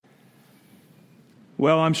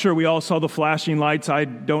Well, I'm sure we all saw the flashing lights. I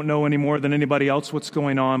don't know any more than anybody else what's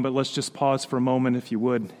going on, but let's just pause for a moment, if you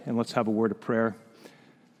would, and let's have a word of prayer.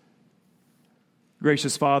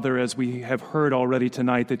 Gracious Father, as we have heard already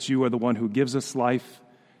tonight that you are the one who gives us life,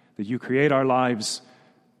 that you create our lives,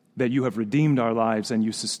 that you have redeemed our lives, and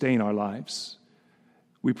you sustain our lives.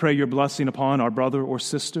 We pray your blessing upon our brother or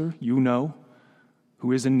sister, you know,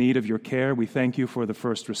 who is in need of your care. We thank you for the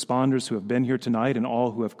first responders who have been here tonight and all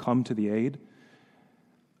who have come to the aid.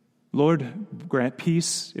 Lord, grant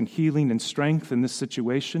peace and healing and strength in this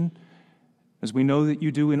situation, as we know that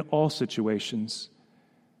you do in all situations.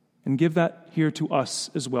 And give that here to us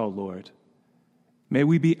as well, Lord. May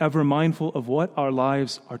we be ever mindful of what our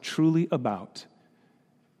lives are truly about.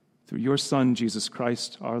 Through your Son, Jesus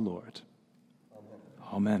Christ, our Lord.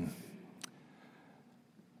 Amen.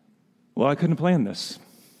 Well, I couldn't plan this.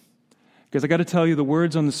 Because I got to tell you, the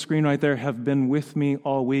words on the screen right there have been with me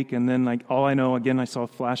all week, and then all I know, again, I saw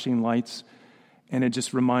flashing lights, and it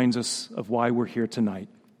just reminds us of why we're here tonight.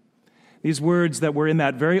 These words that were in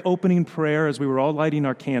that very opening prayer as we were all lighting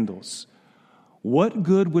our candles. What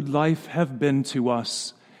good would life have been to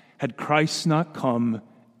us had Christ not come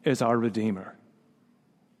as our Redeemer?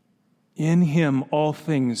 In him all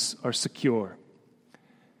things are secure.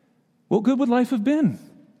 What good would life have been?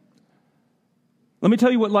 Let me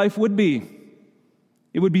tell you what life would be.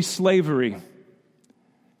 It would be slavery.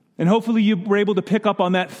 And hopefully you were able to pick up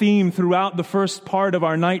on that theme throughout the first part of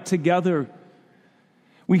our night together.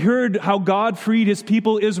 We heard how God freed his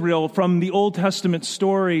people Israel from the Old Testament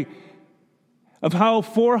story of how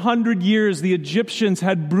 400 years the Egyptians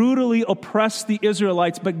had brutally oppressed the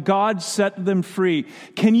Israelites, but God set them free.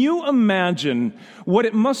 Can you imagine what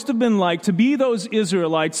it must have been like to be those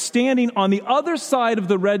Israelites standing on the other side of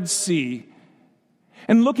the Red Sea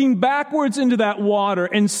and looking backwards into that water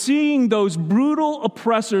and seeing those brutal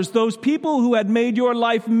oppressors, those people who had made your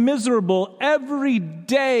life miserable every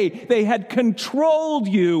day? They had controlled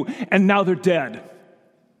you, and now they're dead.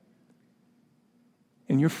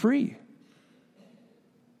 And you're free.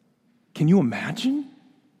 Can you imagine?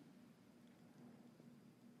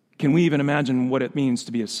 Can we even imagine what it means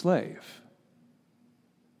to be a slave?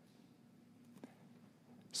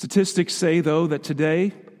 Statistics say, though, that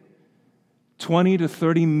today 20 to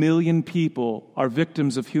 30 million people are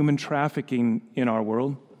victims of human trafficking in our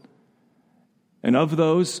world. And of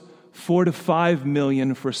those, 4 to 5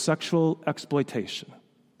 million for sexual exploitation.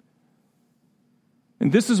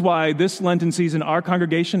 And this is why this Lenten season, our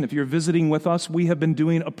congregation, if you're visiting with us, we have been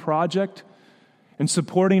doing a project and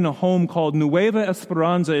supporting a home called Nueva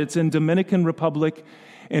Esperanza. It's in Dominican Republic,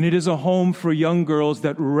 and it is a home for young girls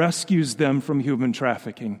that rescues them from human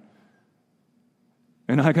trafficking.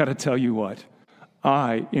 And I got to tell you what,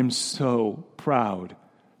 I am so proud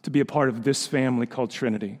to be a part of this family called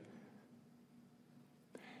Trinity.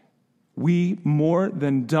 We more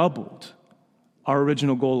than doubled our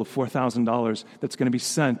original goal of $4,000 that's going to be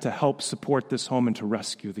sent to help support this home and to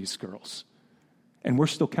rescue these girls. And we're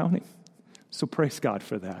still counting. So praise God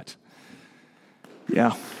for that.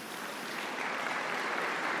 Yeah.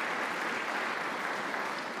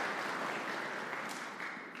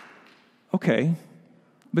 Okay.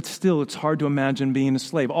 But still, it's hard to imagine being a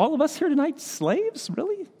slave. All of us here tonight, slaves?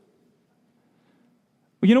 Really?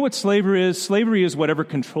 Well, you know what slavery is? Slavery is whatever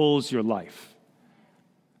controls your life.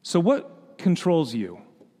 So what controls you?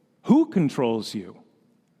 Who controls you?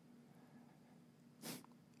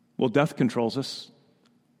 Well, death controls us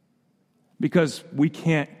because we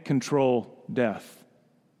can't control death.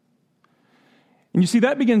 And you see,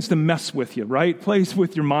 that begins to mess with you, right? Plays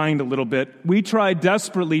with your mind a little bit. We try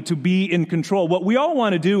desperately to be in control. What we all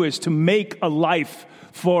want to do is to make a life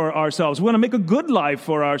for ourselves. We want to make a good life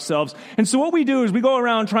for ourselves. And so what we do is we go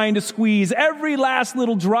around trying to squeeze every last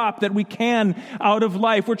little drop that we can out of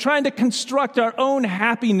life. We're trying to construct our own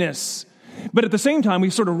happiness. But at the same time, we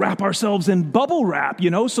sort of wrap ourselves in bubble wrap,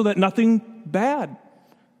 so that nothing bad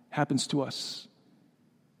happens to us.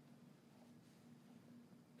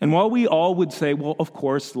 And while we all would say, well, of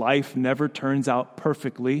course, life never turns out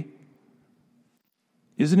perfectly,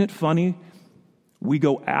 isn't it funny? We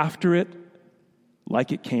go after it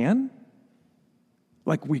like it can?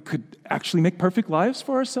 Like we could actually make perfect lives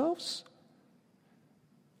for ourselves?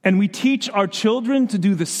 And we teach our children to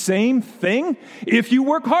do the same thing if you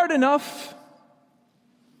work hard enough.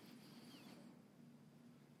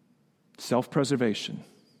 Self-preservation,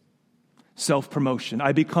 self-promotion.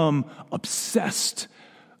 I become obsessed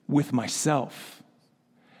with myself.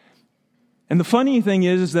 And the funny thing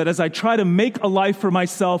is that as I try to make a life for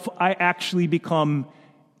myself, I actually become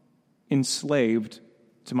enslaved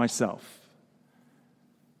to myself.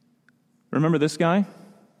 Remember this guy?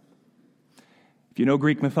 If you know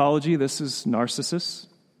Greek mythology, this is Narcissus.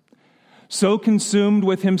 So consumed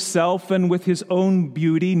with himself and with his own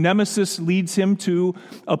beauty, Nemesis leads him to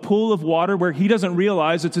a pool of water where he doesn't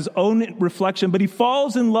realize it's his own reflection, but he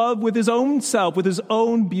falls in love with his own self, with his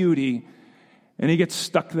own beauty, and he gets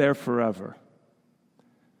stuck there forever.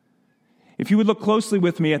 If you would look closely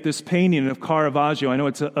with me at this painting of Caravaggio, I know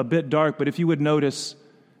it's a bit dark, but if you would notice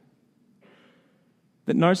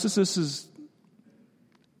that Narcissus is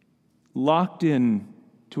locked in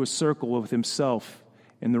to a circle with himself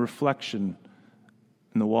in the reflection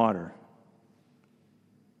in the water.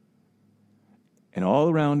 And all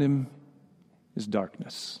around him is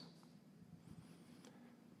darkness.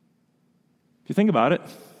 If you think about it,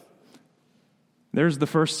 there's the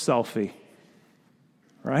first selfie,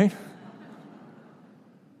 right?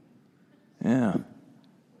 Yeah.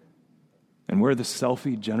 And we're the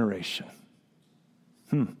selfie generation.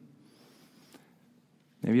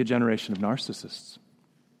 Maybe a generation of narcissists.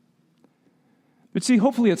 But see,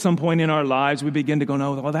 hopefully at some point in our lives, we begin to go,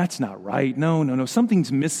 no, well, that's not right. No,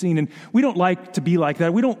 something's missing, and we don't like to be like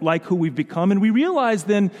that. We don't like who we've become, and we realize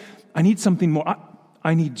then, I need something more.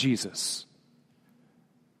 I need Jesus.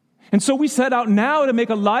 And so we set out now to make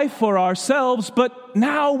a life for ourselves, but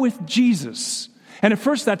now with Jesus. And at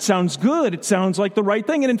first that sounds good. It sounds like the right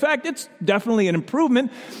thing, and in fact, it's definitely an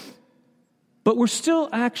improvement, but we're still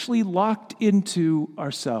actually locked into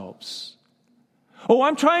ourselves. Oh,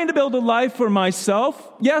 I'm trying to build a life for myself.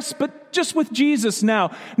 Yes, but just with Jesus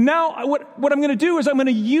now. Now, what I'm going to do is I'm going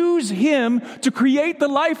to use him to create the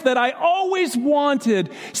life that I always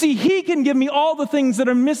wanted. See, he can give me all the things that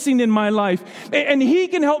are missing in my life, and he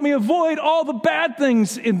can help me avoid all the bad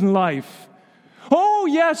things in life. Oh,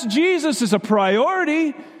 yes, Jesus is a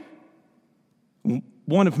priority,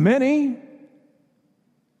 one of many,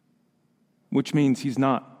 which means he's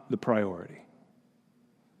not the priority.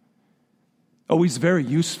 Oh, he's very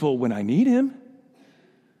useful when I need him.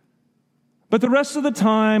 But the rest of the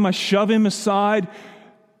time, I shove him aside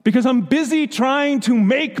because I'm busy trying to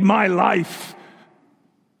make my life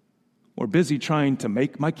or busy trying to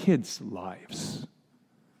make my kids' lives.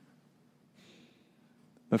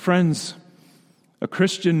 But friends, a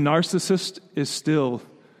Christian narcissist is still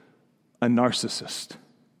a narcissist.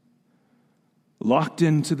 Locked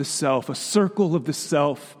into the self, a circle of the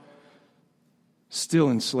self, still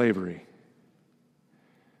in slavery.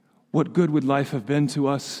 What good would life have been to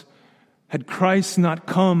us had Christ not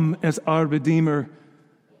come as our Redeemer?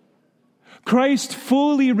 Christ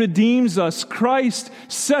fully redeems us. Christ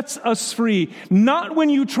sets us free. Not when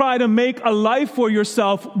you try to make a life for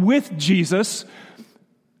yourself with Jesus,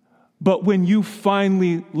 but when you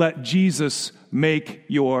finally let Jesus make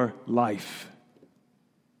your life.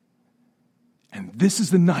 And this is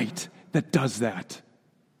the night that does that.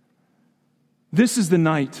 This is the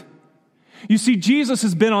night. You see, Jesus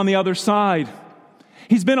has been on the other side.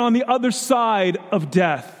 He's been on the other side of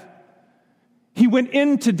death. He went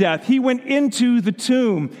into death. He went into the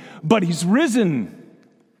tomb, but he's risen.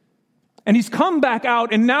 And he's come back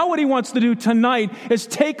out, and now what he wants to do tonight is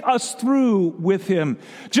take us through with him.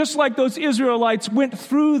 Just like those Israelites went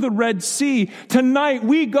through the Red Sea, tonight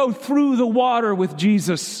we go through the water with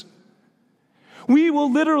Jesus. We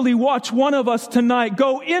will literally watch one of us tonight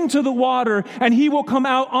go into the water, and he will come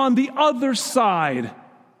out on the other side.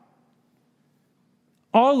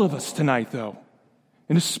 All of us tonight, though,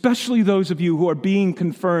 and especially those of you who are being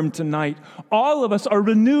confirmed tonight, all of us are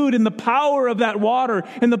renewed in the power of that water,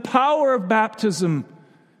 in the power of baptism.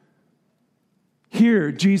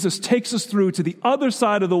 Here, Jesus takes us through to the other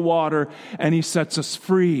side of the water, and he sets us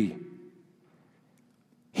free.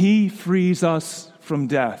 He frees us from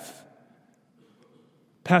death.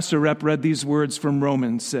 Pastor Rep read these words from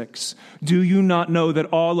Romans 6. Do you not know that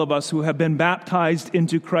all of us who have been baptized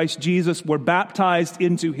into Christ Jesus were baptized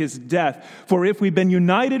into his death? For if we've been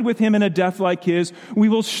united with him in a death like his, we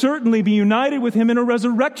will certainly be united with him in a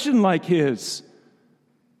resurrection like his.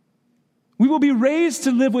 We will be raised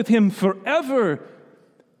to live with him forever.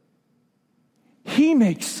 He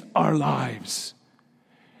makes our lives.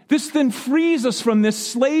 This then frees us from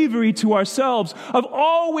this slavery to ourselves, of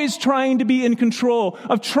always trying to be in control,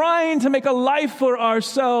 of trying to make a life for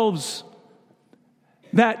ourselves.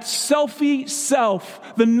 That selfie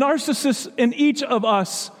self, the narcissist in each of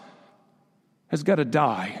us, has got to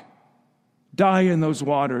die. Die in those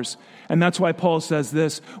waters. And that's why Paul says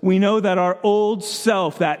this. We know that our old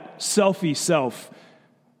self, that selfie self,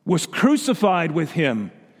 was crucified with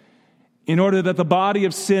him, in order that the body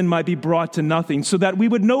of sin might be brought to nothing, so that we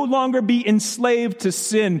would no longer be enslaved to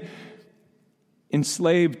sin,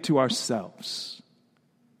 enslaved to ourselves.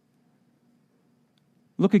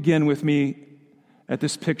 Look again with me at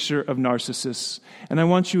this picture of Narcissus, and I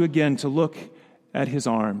want you again to look at his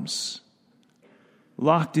arms,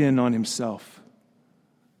 locked in on himself.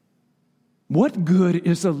 What good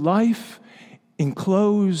is a life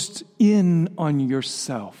enclosed in on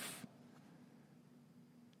yourself?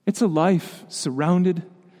 It's a life surrounded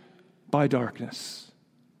by darkness.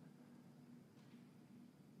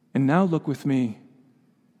 And now look with me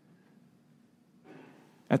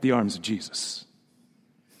at the arms of Jesus.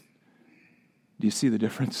 Do you see the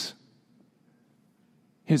difference?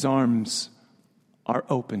 His arms are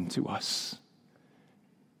open to us.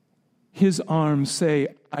 His arms say,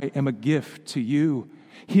 I am a gift to you.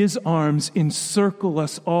 His arms encircle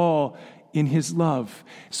us all in his love.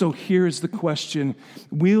 So here's the question.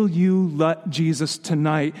 Will you let Jesus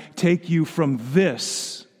tonight take you from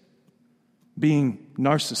this, being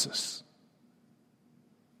Narcissus,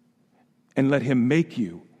 and let him make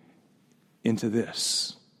you into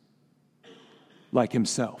this, like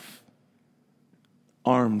himself?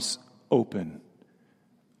 Arms open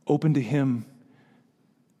to him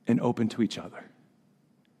and open to each other.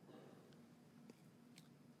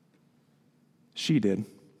 She did.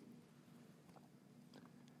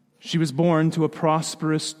 She was born to a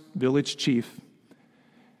prosperous village chief.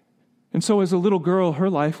 And so as a little girl, her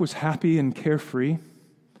life was happy and carefree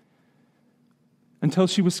until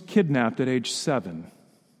she was kidnapped at age 7.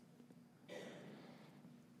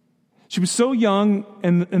 She was so young,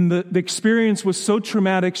 and the experience was so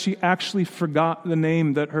traumatic, she actually forgot the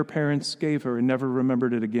name that her parents gave her and never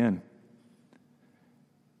remembered it again.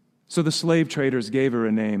 So the slave traders gave her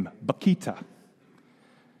a name, Bakita,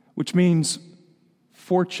 which means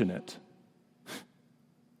fortunate.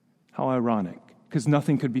 How ironic, because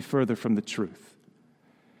nothing could be further from the truth.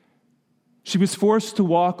 She was forced to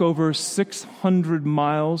walk over 600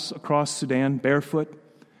 miles across Sudan barefoot.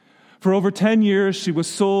 For over 10 years, she was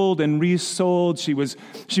sold and resold. She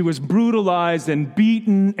was brutalized and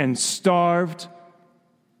beaten and starved.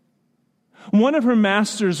 One of her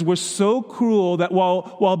masters was so cruel that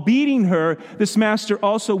while beating her, this master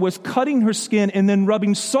also was cutting her skin and then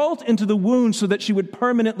rubbing salt into the wound so that she would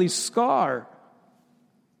permanently scar.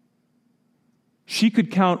 She could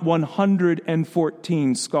count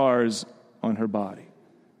 114 scars on her body.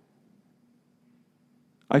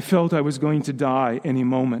 I felt I was going to die any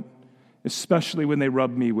moment, especially when they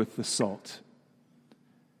rubbed me with the salt.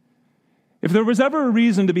 If there was ever a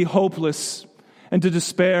reason to be hopeless and to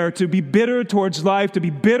despair, to be bitter towards life, to be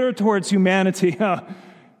bitter towards humanity,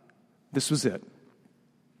 this was it.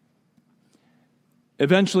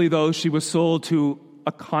 Eventually, though, she was sold to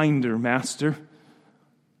a kinder master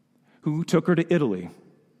who took her to Italy.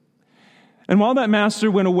 And while that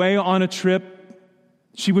master went away on a trip,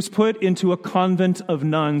 she was put into a convent of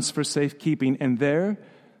nuns for safekeeping, and there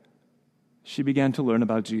she began to learn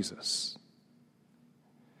about Jesus.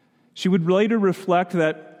 She would later reflect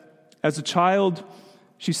that as a child,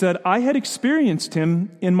 she said, I had experienced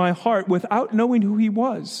him in my heart without knowing who he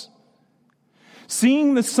was.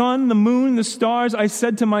 Seeing the sun, the moon, the stars, I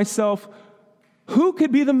said to myself, who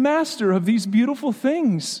could be the master of these beautiful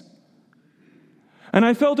things? And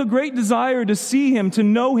I felt a great desire to see him, to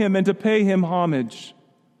know him, and to pay him homage.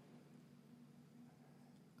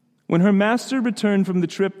 When her master returned from the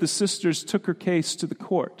trip, the sisters took her case to the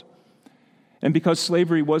court. And because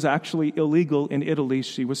slavery was actually illegal in Italy,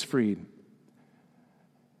 she was freed.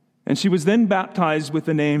 And she was then baptized with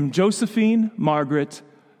the name Josephine Margaret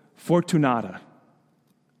Fortunata,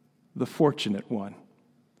 the fortunate one.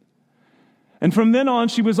 And from then on,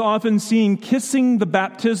 she was often seen kissing the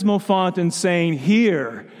baptismal font and saying,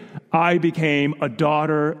 here I became a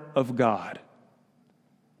daughter of God.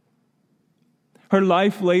 Her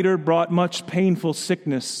life later brought much painful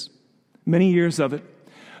sickness, many years of it.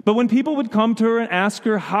 But when people would come to her and ask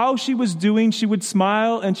her how she was doing, she would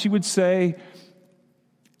smile and she would say,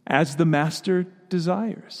 as the Master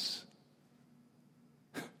desires.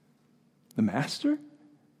 The Master?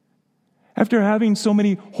 After having so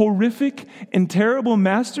many horrific and terrible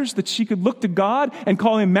masters that she could look to God and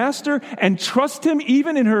call him Master and trust him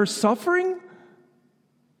even in her suffering?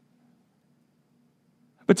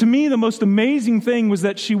 But to me, the most amazing thing was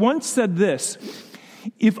that she once said this,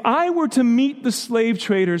 if I were to meet the slave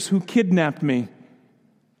traders who kidnapped me,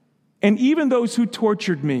 and even those who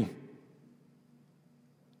tortured me,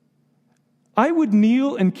 I would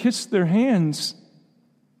kneel and kiss their hands.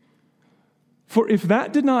 For if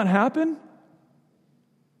that did not happen,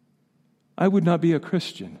 I would not be a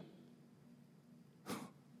Christian.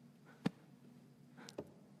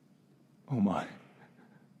 Oh my,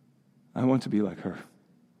 I want to be like her.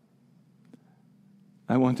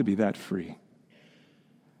 I want to be that free.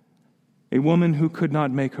 A woman who could not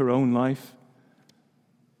make her own life,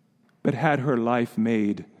 but had her life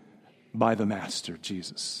made by the Master,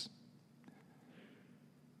 Jesus.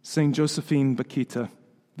 St. Josephine Bakhita,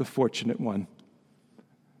 the fortunate one.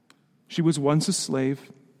 She was once a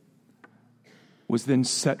slave, was then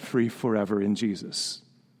set free forever in Jesus.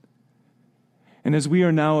 And as we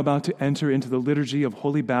are now about to enter into the liturgy of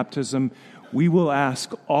Holy Baptism, we will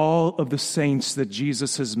ask all of the saints that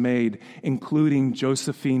Jesus has made, including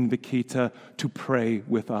Josephine Bakhita, to pray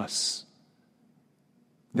with us,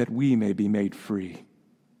 that we may be made free.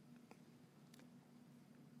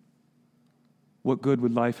 What good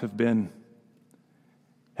would life have been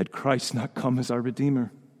had Christ not come as our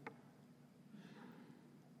Redeemer?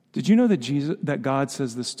 Did you know that God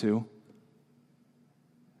says this too?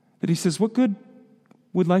 That he says, what good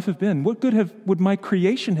would life have been? What good would my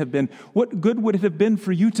creation have been? What good would it have been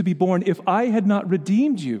for you to be born if I had not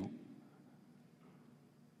redeemed you?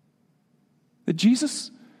 That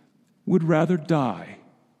Jesus would rather die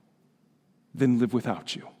than live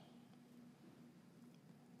without you.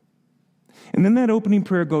 And then that opening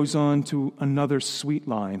prayer goes on to another sweet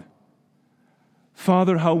line.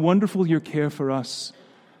 Father, how wonderful your care for us.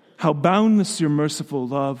 How boundless your merciful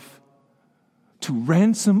love. To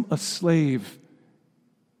ransom a slave,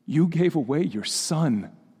 you gave away your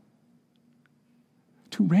Son.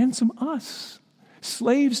 To ransom us,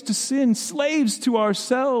 slaves to sin, slaves to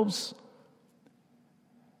ourselves.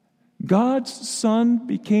 God's Son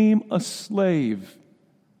became a slave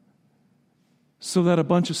so that a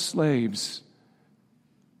bunch of slaves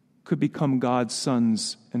could become God's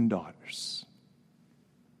sons and daughters.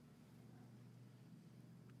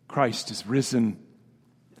 Christ is risen.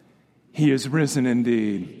 He is risen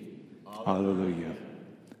indeed. Hallelujah.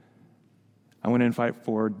 I want to invite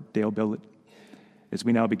forward Dale Billett as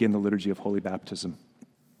we now begin the liturgy of Holy Baptism.